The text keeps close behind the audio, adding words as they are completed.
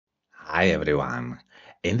Hi everyone!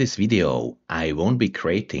 In this video, I won't be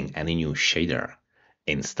creating any new shader.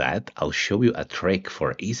 Instead, I'll show you a trick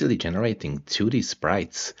for easily generating 2D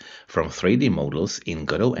sprites from 3D models in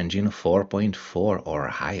Godot Engine 4.4 or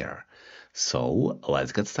higher. So,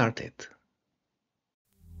 let's get started.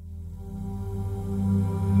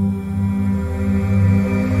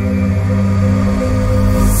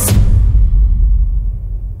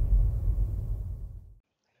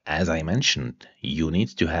 As I mentioned, you need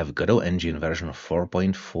to have Godot Engine version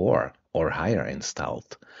 4.4 or higher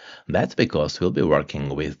installed. That's because we'll be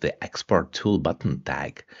working with the Export Tool button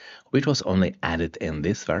tag, which was only added in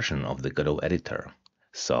this version of the Godot editor.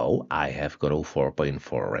 So I have Godot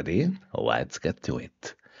 4.4 ready. Let's get to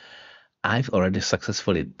it. I've already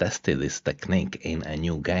successfully tested this technique in a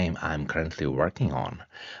new game I'm currently working on.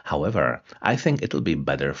 However, I think it'll be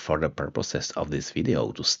better for the purposes of this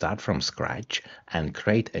video to start from scratch and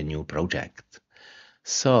create a new project.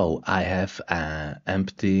 So I have an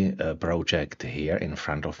empty project here in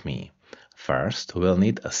front of me. First, we'll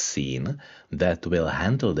need a scene that will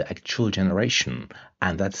handle the actual generation,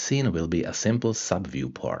 and that scene will be a simple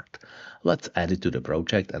sub-viewport. Let's add it to the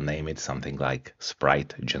project and name it something like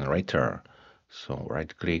sprite generator. So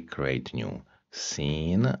right-click, create new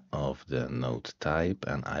scene of the node type,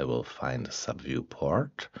 and I will find the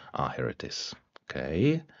sub-viewport. Here it is.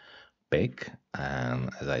 Okay, pick, and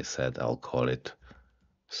as I said, I'll call it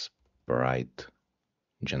sprite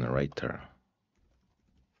generator.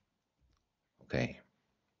 Okay.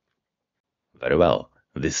 Very well.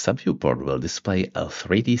 This sub-viewport will display a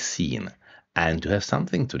 3D scene, and to have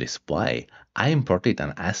something to display, I imported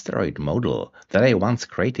an asteroid model that I once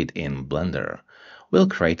created in Blender. We'll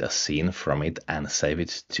create a scene from it and save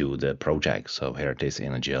it to the project. So here it is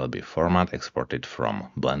in a GLB format, exported from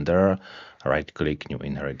Blender. Right-click, new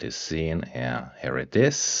inherited scene. Yeah, here it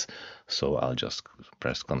is. So I'll just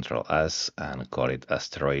press Ctrl S and call it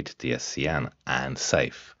asteroid tscn and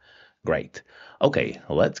save. Great. Okay,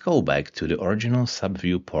 let's go back to the original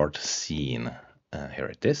sub-viewport scene. Here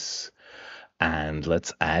it is. And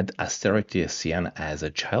let's add asteroid tscn as a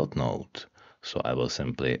child node. So I will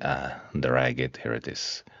simply drag it, here it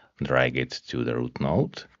is, drag it to the root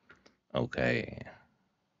node. Okay.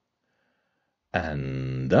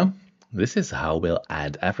 And this is how we'll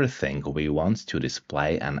add everything we want to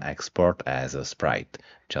display and export as a sprite,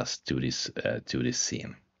 just to this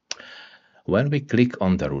scene. When we click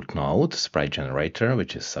on the root node, sprite generator,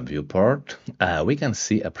 which is sub-viewport, we can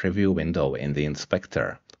see a preview window in the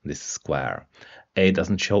inspector, this square. It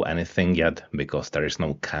doesn't show anything yet because there is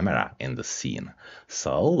no camera in the scene.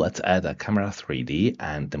 So let's add a camera 3D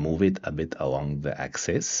and move it a bit along the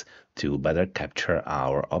axis to better capture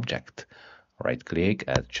our object. Right-click,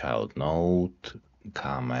 add child node,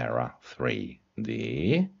 camera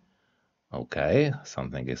 3D. Okay,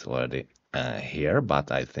 something is already here, but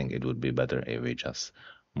I think it would be better if we just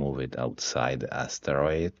move it outside the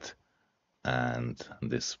asteroid and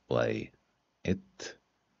display it.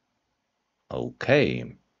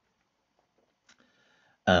 Okay.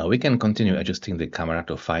 We can continue adjusting the camera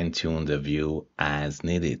to fine-tune the view as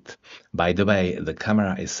needed. By the way, the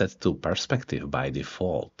camera is set to perspective by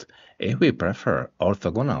default. If we prefer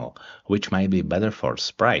orthogonal, which might be better for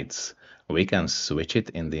sprites, we can switch it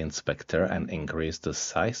in the inspector and increase the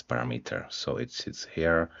size parameter. So it's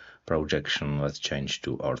here, projection, let's change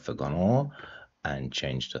to orthogonal and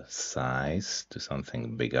change the size to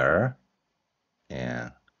something bigger.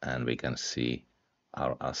 Yeah, and we can see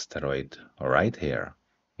our asteroid right here.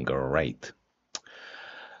 Great.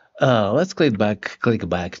 Let's click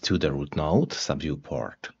back to the root node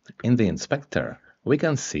sub-viewport. In the inspector, we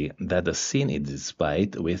can see that the scene is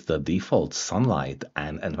displayed with the default sunlight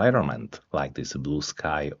and environment, like this blue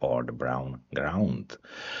sky or the brown ground.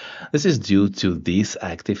 This is due to these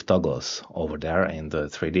active toggles over there in the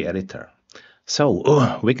 3D editor.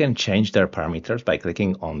 So we can change their parameters by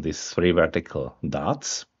clicking on these three vertical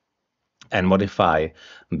dots and modify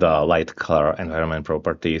the light color environment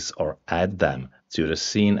properties or add them to the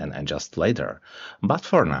scene and adjust later. But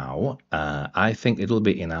for now, I think it will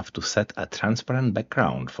be enough to set a transparent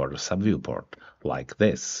background for the sub-viewport, like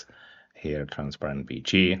this. Here, transparent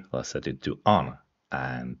BG, let's set it to on,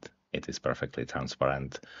 and it is perfectly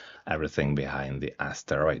transparent, everything behind the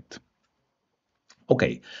asteroid.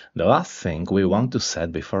 Okay, the last thing we want to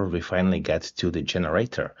set before we finally get to the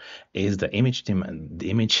generator is the image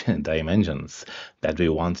dimensions that we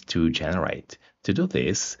want to generate. To do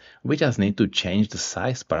this, we just need to change the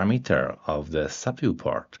size parameter of the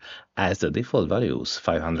sub-viewport, as the default values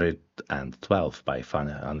 512 by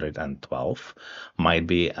 512 might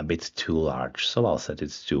be a bit too large, so I'll set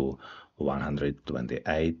it to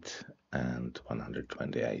 128 and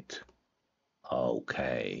 128.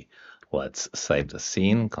 Okay, let's save the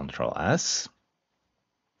scene, Control S.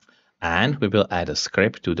 And we will add a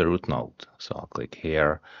script to the root node. So I'll click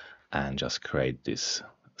here and just create this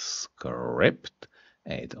script.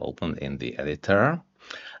 It opened in the editor.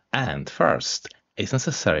 And first, it's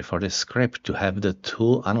necessary for this script to have the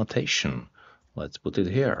tool annotation. Let's put it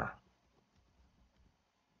here.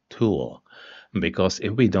 Tool. Because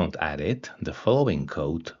if we don't add it, the following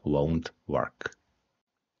code won't work.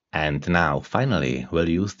 And now, finally, we'll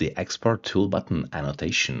use the export tool button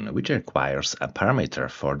annotation, which requires a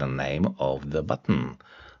parameter for the name of the button,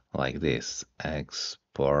 like this,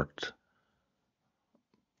 export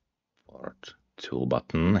tool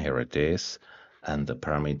button, here it is, and the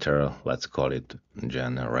parameter, let's call it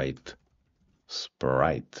generate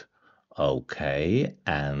sprite. Okay,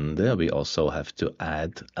 and we also have to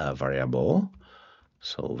add a variable,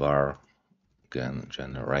 so var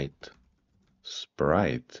generate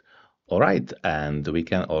sprite. All right, and we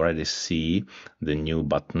can already see the new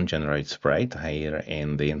button generate sprite here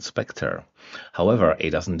in the inspector. However, it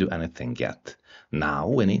doesn't do anything yet. Now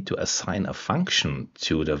we need to assign a function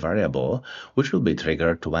to the variable, which will be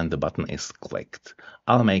triggered when the button is clicked.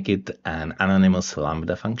 I'll make it an anonymous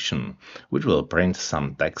lambda function, which will print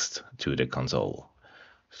some text to the console.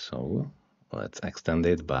 So let's extend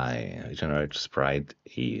it by generate sprite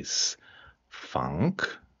is func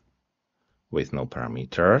with no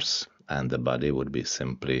parameters, and the body would be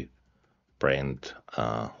simply print,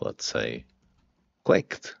 let's say,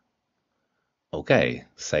 clicked. Okay,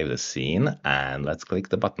 save the scene and let's click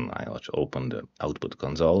the button. I'll open the output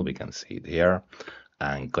console, we can see it here,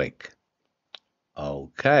 and click.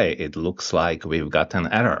 Okay, it looks like we've got an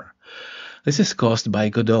error. This is caused by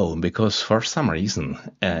Godot because for some reason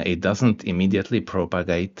it doesn't immediately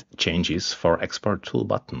propagate changes for export tool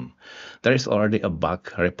button. There is already a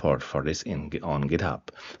bug report for this on GitHub,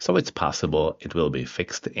 so it's possible it will be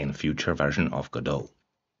fixed in future version of Godot.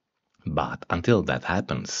 But until that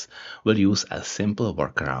happens, we'll use a simple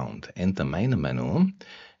workaround. In the main menu,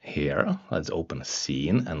 here, let's open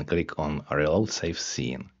Scene and click on Reload Save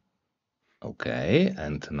Scene. Okay,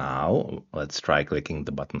 and now let's try clicking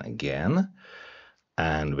the button again,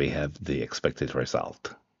 and we have the expected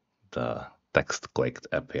result. The text clicked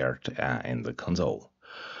appeared in the console.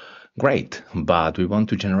 Great, but we want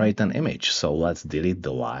to generate an image, so let's delete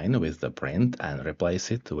the line with the print and replace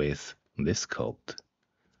it with this code.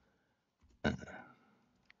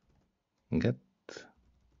 Get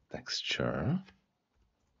texture,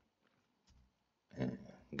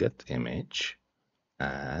 get image,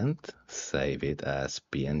 and save it as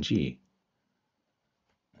PNG.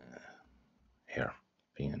 Here,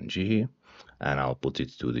 PNG, and I'll put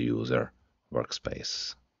it to the user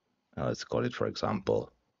workspace. Let's call it, for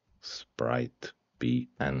example, sprite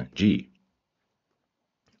PNG.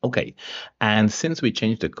 Okay, and since we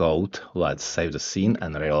changed the code, let's save the scene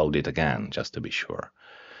and reload it again, just to be sure.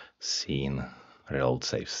 Scene, reload,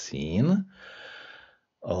 save scene.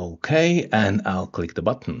 Okay, and I'll click the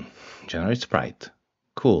button, generate sprite.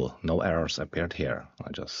 Cool, no errors appeared here.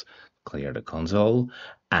 I'll just clear the console,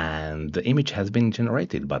 and the image has been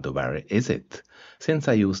generated, but where is it? Since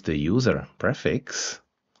I used the user prefix,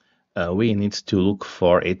 we need to look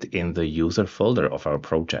for it in the user folder of our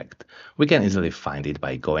project. We can easily find it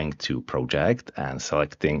by going to Project and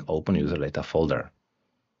selecting Open User Data folder.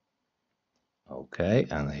 Okay,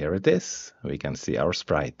 and here it is. We can see our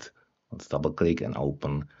sprite. Let's double click and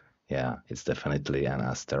open. Yeah, it's definitely an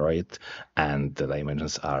asteroid, and the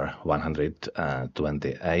dimensions are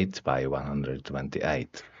 128 by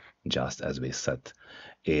 128, just as we set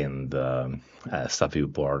in the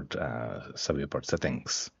subviewport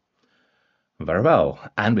settings. Very well,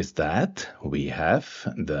 and with that we have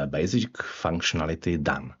the basic functionality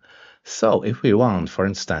done. So if we want, for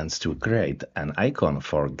instance, to create an icon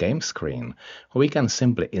for game screen, we can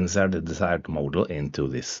simply insert the desired model into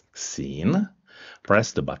this scene,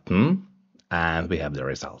 press the button, and we have the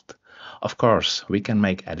result. Of course, we can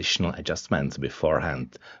make additional adjustments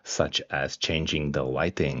beforehand, such as changing the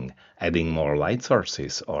lighting, adding more light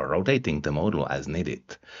sources, or rotating the model as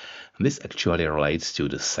needed. This actually relates to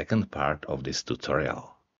the second part of this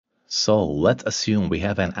tutorial. So let's assume we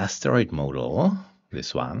have an asteroid model,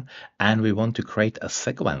 this one, and we want to create a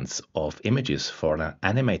sequence of images for an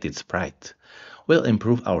animated sprite. We'll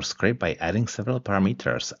improve our script by adding several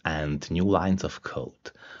parameters and new lines of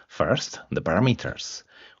code. First, the parameters.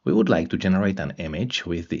 We would like to generate an image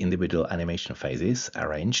with the individual animation phases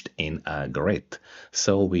arranged in a grid,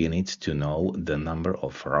 so we need to know the number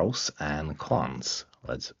of rows and columns.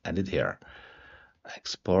 Let's add it here.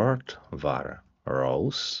 Export var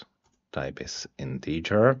rows, type is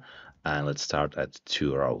integer, and let's start at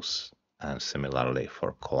 2 rows. And similarly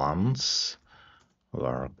for columns,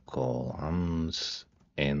 var columns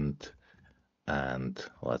int, and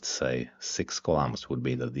let's say 6 columns would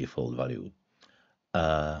be the default value.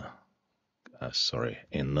 Sorry,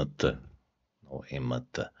 init, no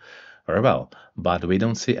imit. Very well, but we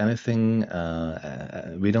don't see anything,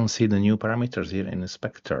 we don't see the new parameters here in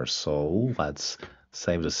inspector, so let's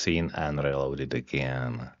save the scene and reload it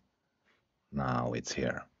again. Now it's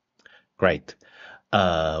here. Great.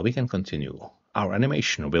 We can continue. Our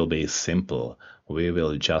animation will be simple. We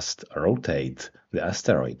will just rotate the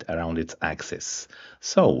asteroid around its axis.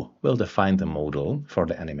 So we'll define the model for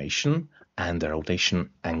the animation and the rotation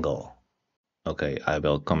angle. Okay, I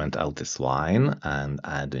will comment out this line and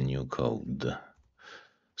add a new code.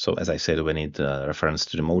 So as I said, we need a reference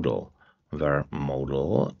to the model, where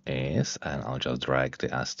model is, and I'll just drag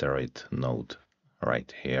the asteroid node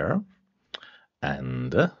right here,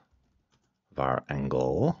 and var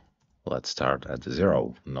angle, let's start at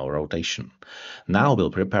 0, no rotation. Now we'll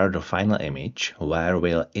prepare the final image where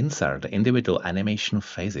we'll insert the individual animation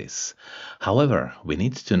phases. However, we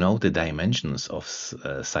need to know the dimensions of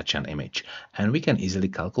such an image, and we can easily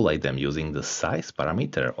calculate them using the size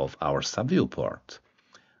parameter of our subviewport.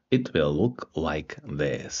 It will look like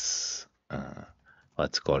this.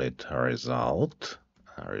 Let's call it result,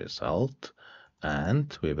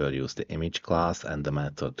 and we will use the image class and the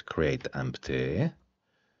method createEmpty.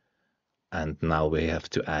 And now we have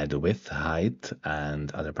to add width, height, and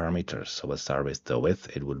other parameters. So let's start with the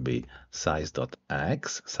width. It would be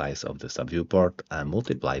size.x, size of the subviewport, and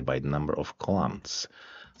multiplied by the number of columns.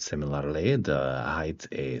 Similarly, the height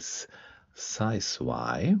is size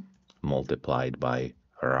y multiplied by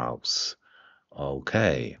rows.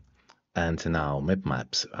 Okay. And now mip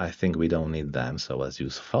maps, I think we don't need them, so let's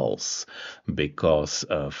use false, because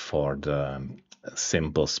for the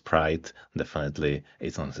simple sprite, definitely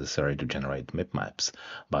it's not necessary to generate mip maps.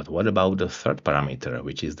 But what about the third parameter,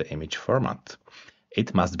 which is the image format?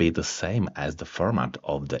 It must be the same as the format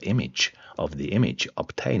of the image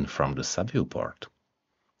obtained from the subviewport.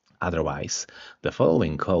 Otherwise, the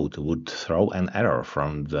following code would throw an error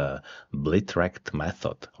from the blitrect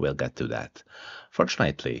method. We'll get to that.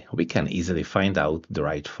 Fortunately, we can easily find out the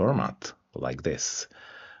right format, like this.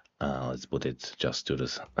 Let's put it just to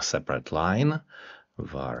this separate line.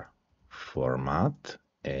 Var format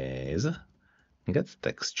is get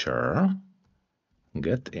texture,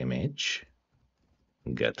 get image,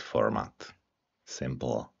 get format.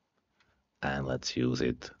 Simple. And let's use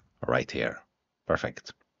it right here.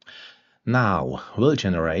 Perfect. Now we'll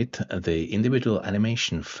generate the individual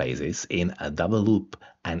animation phases in a double loop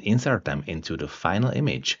and insert them into the final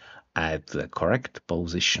image at the correct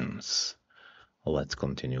positions. Let's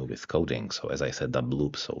continue with coding. So as I said, double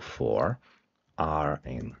loop, so for R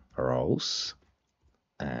in rows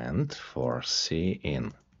and for C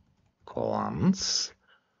in columns,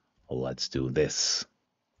 let's do this.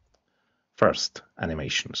 First,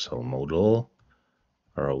 animation, so model,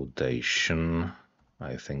 rotation,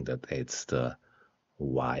 I think that it's the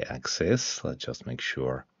y-axis. Let's just make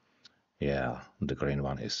sure. Yeah, the green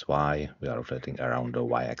one is y. We are rotating around the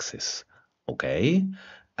y-axis. Okay,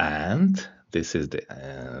 and this is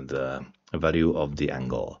the value of the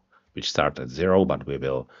angle, which starts at 0, but we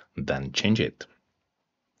will then change it.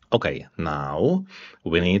 Okay, now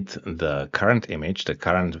we need the current image, the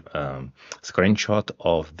current screenshot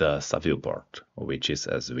of the subviewport, which is,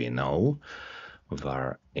 as we know,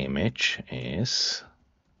 var image is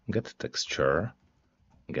get texture,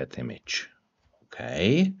 get image.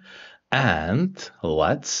 Okay, and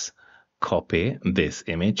let's copy this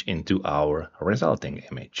image into our resulting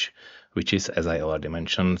image, which is, as I already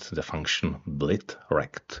mentioned, the function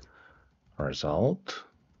blitrect. Result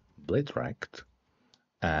blitrect,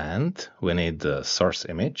 and we need the source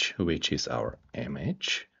image, which is our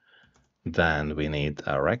image. Then we need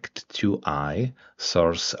a rect2i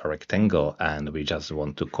source rectangle, and we just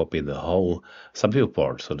want to copy the whole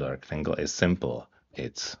subviewport. So the rectangle is simple.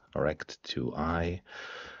 It's rect2i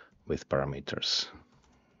with parameters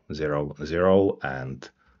 0, 0, and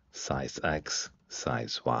size x,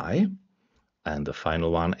 size y. And the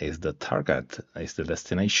final one is the target, is the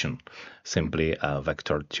destination. Simply a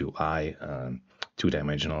vector 2i,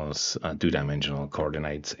 two-dimensional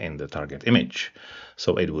coordinates in the target image.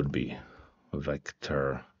 So it would be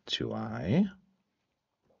vector 2i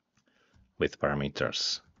with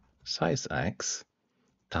parameters size x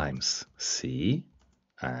times c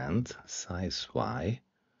and size y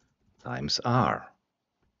times r.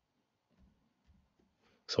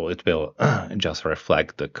 So it will just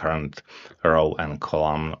reflect the current row and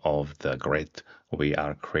column of the grid we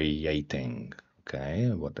are creating. Okay,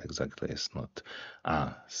 what exactly is not?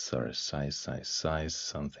 Sorry, size,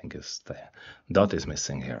 something is there. Dot is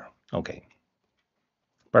missing here. Okay,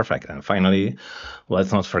 perfect. And finally,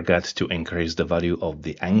 let's not forget to increase the value of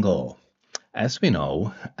the angle. As we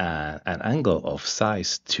know, an angle of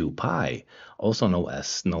size 2 pi, also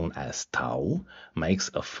known as tau,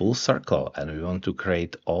 makes a full circle, and we want to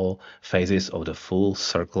create all phases of the full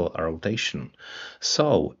circle rotation.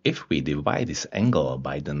 So if we divide this angle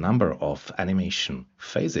by the number of animation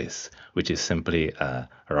phases, which is simply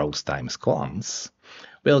rows times columns,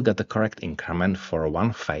 we'll get the correct increment for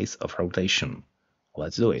one phase of rotation.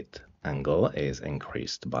 Let's do it. Angle is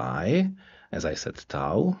increased by, as I said,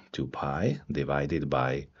 tau, 2 pi, divided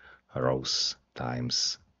by rows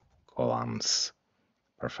times columns.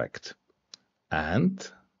 Perfect. And,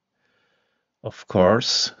 of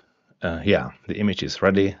course, the image is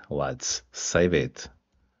ready. Let's save it.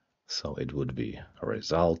 So it would be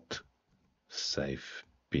result, save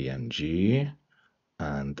PNG,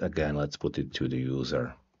 and again, let's put it to the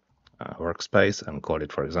user workspace and call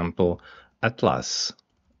it, for example, Atlas,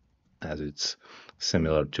 as it's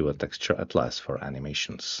similar to a texture atlas for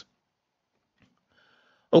animations.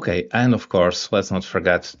 Okay, and of course, let's not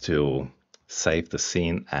forget to save the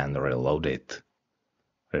scene and reload it.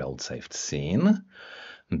 Reload saved scene.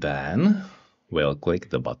 Then we'll click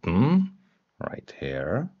the button right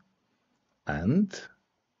here and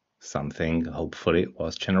something hopefully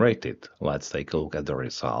was generated. Let's take a look at the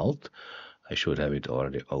result. I should have it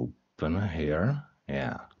already open here.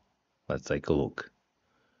 Yeah, let's take a look.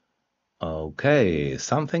 Okay,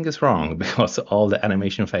 something is wrong because all the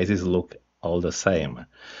animation phases look all the same.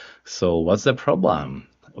 So what's the problem?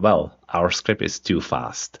 Well, our script is too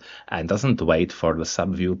fast and doesn't wait for the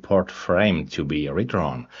subviewport frame to be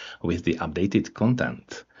redrawn with the updated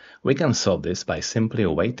content. We can solve this by simply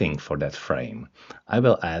waiting for that frame. I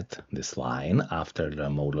will add this line after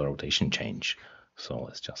the modal rotation change. So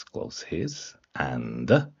let's just close his,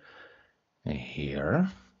 and here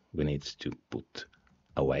we need to put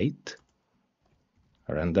await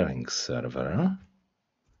rendering server,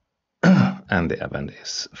 and the event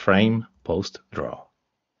is frame post draw.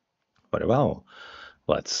 Very well.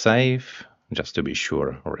 Let's save, just to be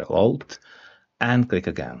sure, reload, and click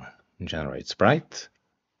again. Generate sprite,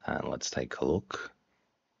 and let's take a look.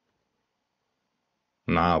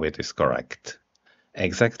 Now it is correct.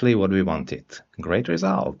 Exactly what we wanted. Great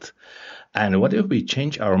result. And what if we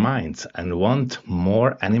change our minds and want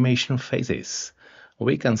more animation phases?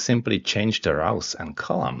 We can simply change the rows and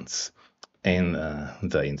columns in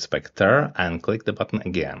the inspector and click the button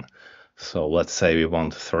again. So let's say we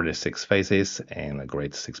want 36 phases in a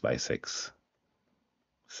grid 6x6.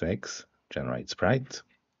 6, generate sprite,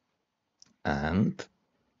 and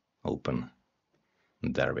open.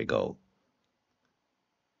 There we go.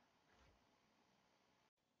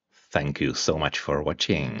 Thank you so much for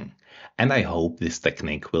watching, and I hope this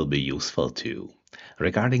technique will be useful too.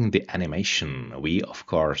 Regarding the animation, we of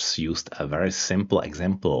course used a very simple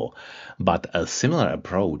example, but a similar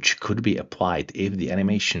approach could be applied if the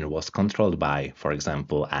animation was controlled by, for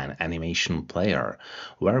example, an animation player,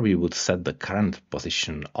 where we would set the current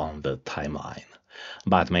position on the timeline.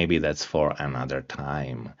 But maybe that's for another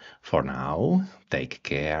time. For now, take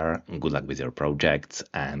care, good luck with your projects,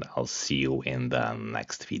 and I'll see you in the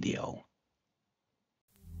next video.